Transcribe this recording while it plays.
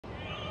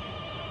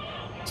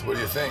So what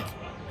do you think?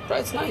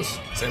 Ride's nice.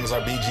 Same as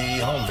our BGE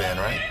home van,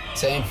 right?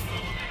 Same.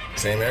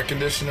 Same air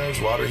conditioners,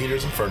 water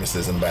heaters, and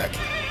furnaces in the back.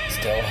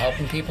 Still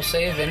helping people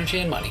save energy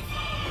and money.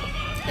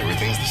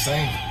 Everything's the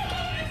same.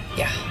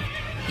 Yeah.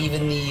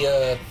 Even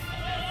the,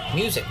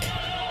 music.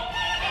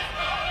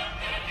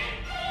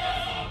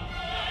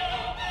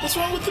 What's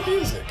wrong with the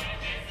music?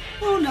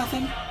 Oh,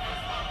 nothing.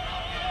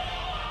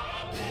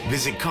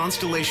 Visit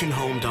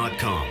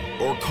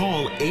ConstellationHome.com or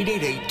call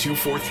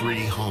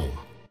 888-243-HOME.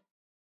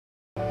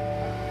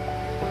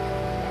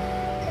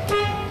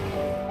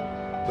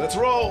 Let's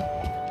roll.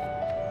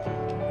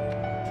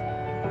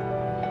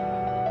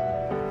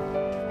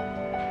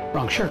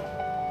 Wrong shirt.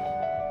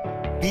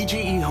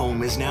 BGE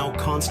Home is now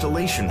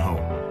Constellation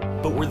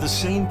Home, but we're the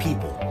same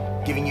people,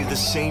 giving you the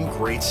same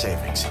great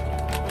savings.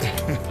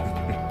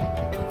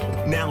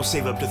 Now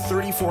save up to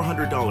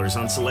 $3,400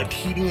 on select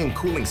heating and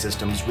cooling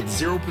systems with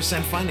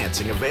 0%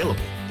 financing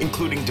available,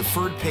 including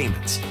deferred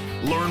payments.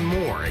 Learn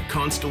more at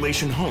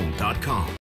ConstellationHome.com.